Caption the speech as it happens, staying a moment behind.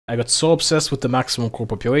I got so obsessed with the maximum core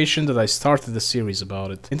population that I started a series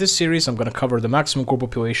about it. In this series I'm gonna cover the maximum core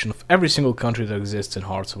population of every single country that exists in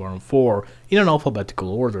Hearts of Iron 4 in an alphabetical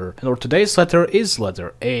order. And our today's letter is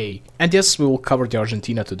letter A. And yes, we will cover the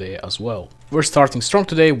Argentina today as well. We're starting strong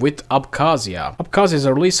today with Abkhazia. Abkhazia is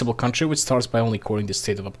a releasable country which starts by only coring the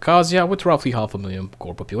state of Abkhazia with roughly 500,000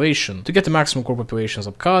 core population. To get the maximum core population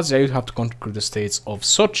of Abkhazia, you'd have to conquer the states of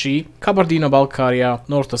Sochi, Kabardino-Balkaria,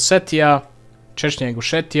 North Ossetia, Chechnya,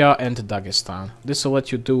 Ingushetia, and Dagestan. This will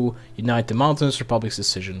let you do Unite the Mountains Republic's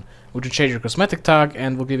decision, which will change your cosmetic tag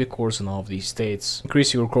and will give you cores in all of these states.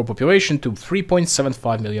 Increase your core population to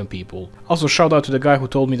 3.75 million people. Also shout out to the guy who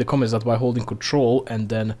told me in the comments that by holding control and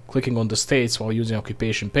then clicking on the states while using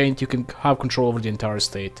occupation paint, you can have control over the entire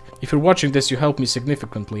state. If you're watching this, you help me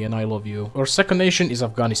significantly and I love you. Our second nation is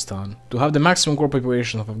Afghanistan. To have the maximum core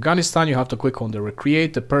population of Afghanistan, you have to click on the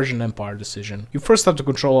Recreate the Persian Empire decision. You first have to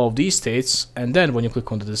control all of these states, and then when you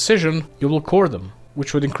click on the decision, you will core them,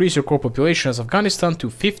 which would increase your core population as Afghanistan to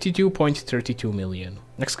 52.32 million.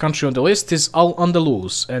 Next country on the list is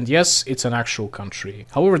Al-Andalus, and yes, it's an actual country.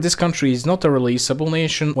 However, this country is not a releasable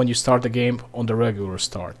nation when you start the game on the regular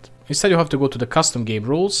start. Instead, you have to go to the custom game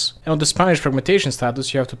rules, and on the Spanish fragmentation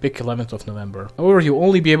status, you have to pick 11th of November. However, you'll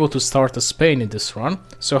only be able to start as Spain in this run,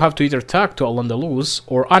 so you have to either tag to Al-Andalus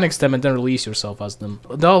or annex them and then release yourself as them.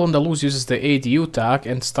 The Al-Andalus uses the ADU tag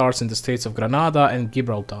and starts in the states of Granada and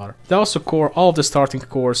Gibraltar. They also core all of the starting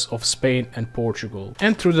cores of Spain and Portugal.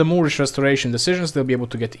 And through the Moorish restoration decisions, they'll be able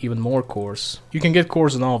to get even more cores. You can get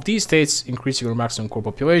cores in all of these states, increasing your maximum core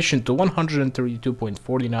population to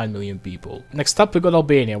 132.49 million people. Next up, we got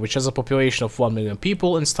Albania, which has a population of 1 million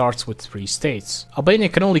people and starts with 3 states. Albania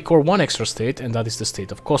can only core one extra state, and that is the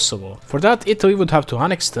state of Kosovo. For that, Italy would have to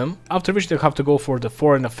annex them, after which they'll have to go for the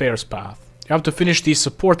foreign affairs path. You have to finish the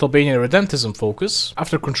support Albanian Redentism focus.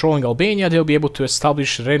 After controlling Albania, they'll be able to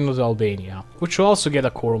establish Regno de Albania, which will also get a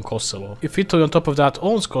core on Kosovo. If Italy on top of that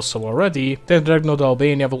owns Kosovo already, then Regno de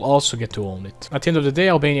Albania will also get to own it. At the end of the day,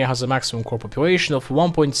 Albania has a maximum core population of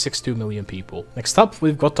 1.62 million people. Next up,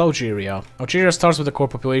 we've got Algeria. Algeria starts with a core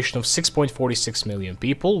population of 6.46 million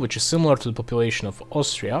people, which is similar to the population of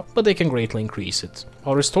Austria, but they can greatly increase it.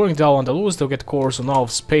 While restoring the Al-Andalus, they'll get cores on all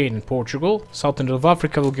of Spain and Portugal. Southern of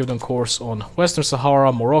Africa will give them cores on Western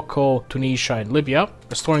Sahara, Morocco, Tunisia and Libya.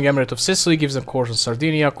 Restoring Emirate of Sicily gives them cores on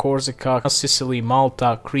Sardinia, Corsica, Sicily,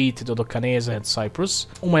 Malta, Crete, Dodecanese and Cyprus.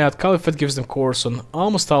 Umayyad Caliphate gives them cores on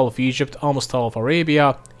almost all of Egypt, almost all of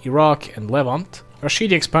Arabia, Iraq and Levant.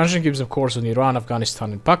 Rashidi expansion gives them cores on Iran,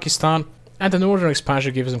 Afghanistan and Pakistan. And the northern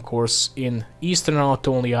expansion gives them cores in eastern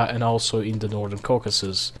Anatolia and also in the northern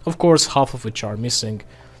Caucasus. Of course, half of which are missing,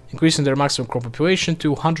 increasing their maximum core population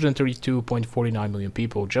to 132.49 million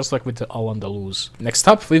people, just like with the Al-Andalus. Next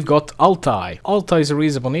up, we've got Altai. Altai is a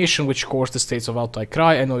releasable nation which cores the states of Altai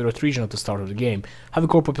Krai and Oirat region at the start of the game, having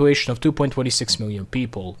a core population of 2.26 million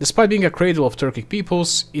people. Despite being a cradle of Turkic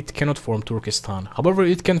peoples, it cannot form Turkestan. However,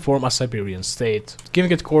 it can form a Siberian state,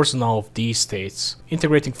 giving it cores on all of these states.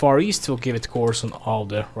 Integrating Far East will give it cores on all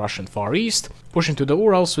the Russian Far East. Pushing to the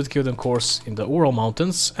Urals will give them cores in the Ural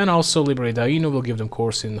Mountains, and also Liberate Ainu will give them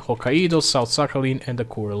cores in Hokkaido, South Sakhalin and the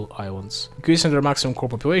Kuril Islands, increasing their maximum core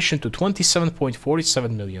population to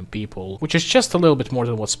 27.47 million people, which is just a little bit more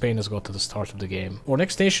than what Spain has got at the start of the game. Our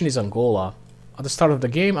next nation is Angola. At the start of the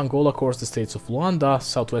game, Angola cores the states of Luanda,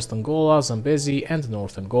 Southwest Angola, Zambezi and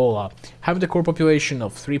North Angola, having the core population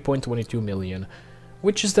of 3.22 million.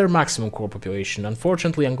 Which is their maximum core population.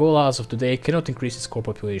 Unfortunately, Angola as of today cannot increase its core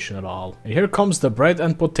population at all. And here comes the bread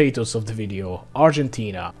and potatoes of the video,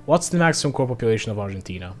 Argentina. What's the maximum core population of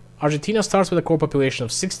Argentina? Argentina starts with a core population of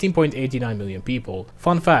 16.89 million people.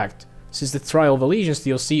 Fun fact, since the Trial of Allegiance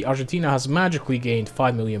DLC, Argentina has magically gained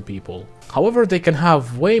 5 million people. However, they can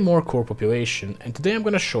have way more core population, and today I'm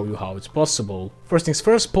gonna show you how it's possible. First things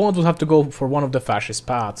first, Poland will have to go for one of the fascist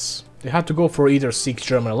paths. They had to go for either seek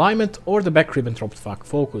German alignment or the Back-Ribbentrop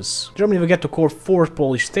focus. Germany will get to core 4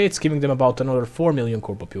 Polish states, giving them about another 4 million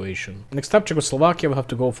core population. Next up, Czechoslovakia will have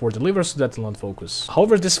to go for deliver Sudetenland focus.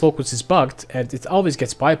 However, this focus is bugged and it always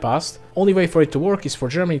gets bypassed. Only way for it to work is for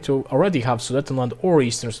Germany to already have Sudetenland or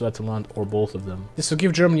Eastern Sudetenland or both of them. This will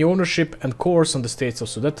give Germany ownership and cores on the states of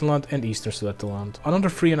Sudetenland and Eastern Sudetenland, another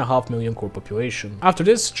 3.5 million core population. After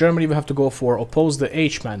this, Germany will have to go for oppose the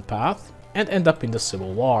H-man path and end up in the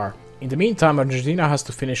Civil War. In the meantime, Argentina has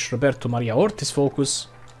to finish Roberto Maria Ortiz focus,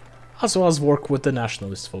 as well as work with the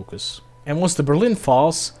nationalist focus. And once the Berlin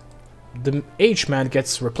falls, the H-man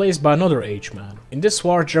gets replaced by another H-man. In this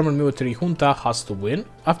war, German military junta has to win,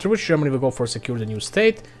 after which Germany will go for secure the new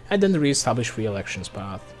state, and then the re-establish free elections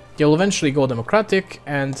path. They'll eventually go democratic,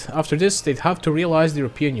 and after this they'd have to realize the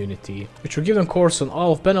European unity, which will give them course on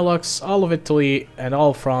all of Benelux, all of Italy, and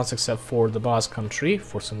all of France except for the Basque country,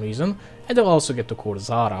 for some reason, and they'll also get to core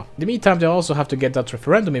Zara. In the meantime, they'll also have to get that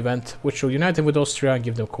referendum event, which will unite them with Austria and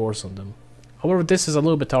give them course on them. However, this is a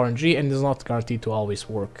little bit RNG and is not guaranteed to always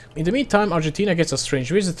work. In the meantime, Argentina gets a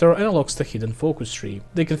strange visitor and unlocks the hidden focus tree.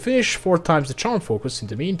 They can finish 4 times the charm focus in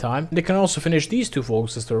the meantime. They can also finish these 2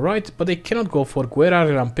 focuses to the right, but they cannot go for Guerra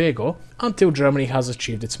Relampego until Germany has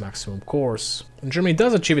achieved its maximum cores. When Germany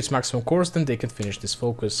does achieve its maximum cores, then they can finish this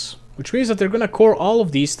focus, which means that they're gonna core all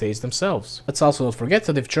of these states themselves. Let's also not forget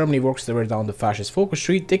that if Germany works their way down the fascist focus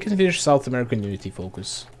tree, they can finish South American unity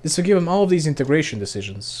focus. This will give them all of these integration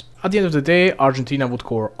decisions. At the end of the day, Argentina would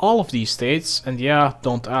core all of these states, and yeah,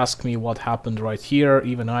 don't ask me what happened right here,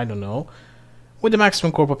 even I don't know, with a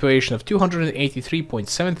maximum core population of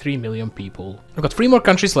 283.73 million people. We've got 3 more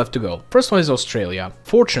countries left to go. First one is Australia.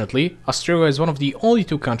 Fortunately, Australia is one of the only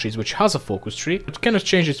 2 countries which has a focus tree, but cannot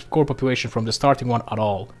change its core population from the starting one at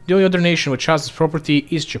all. The only other nation which has this property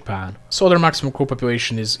is Japan. So their maximum core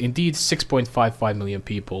population is indeed 6.55 million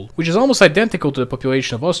people, which is almost identical to the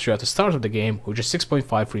population of Austria at the start of the game, which is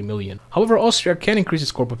 6.53 million. However, Austria can increase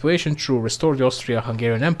its core population through Restore the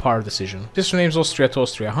Austria-Hungarian Empire decision. This renames Austria to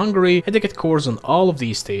Austria-Hungary, and they get cores on all of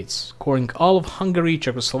these states, coring all of Hungary,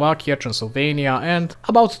 Czechoslovakia, Transylvania, and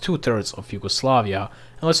about 2/3 of Yugoslavia.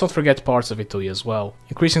 And let's not forget parts of Italy as well,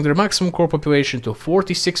 increasing their maximum core population to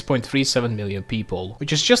 46.37 million people,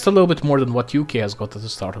 which is just a little bit more than what UK has got at the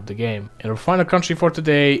start of the game. And our final country for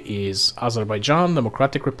today is Azerbaijan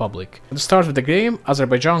Democratic Republic. At the start of the game,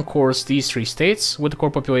 Azerbaijan cores these 3 states with a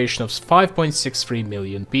core population of 5.63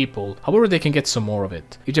 million people. However, they can get some more of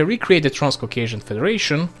it. If they recreate the Transcaucasian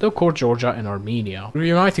Federation, they'll core Georgia and Armenia.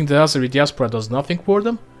 Reuniting the Azeri diaspora does nothing for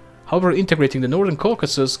them. However, integrating the Northern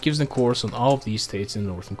Caucasus gives them cores on all of these states in the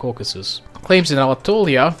Northern Caucasus. Claims in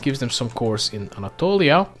Anatolia gives them some cores in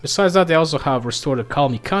Anatolia. Besides that, they also have restored the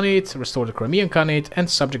Kalmi Khanate, restored the Crimean Khanate, and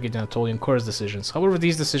subjugated Anatolian cores decisions. However,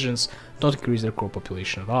 these decisions don't increase their core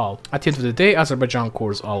population at all. At the end of the day, Azerbaijan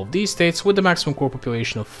cores all of these states with the maximum core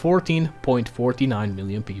population of 14.49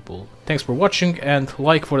 million people. Thanks for watching, and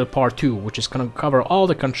like for the part 2, which is gonna cover all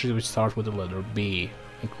the countries which start with the letter B,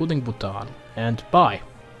 including Bhutan. And bye!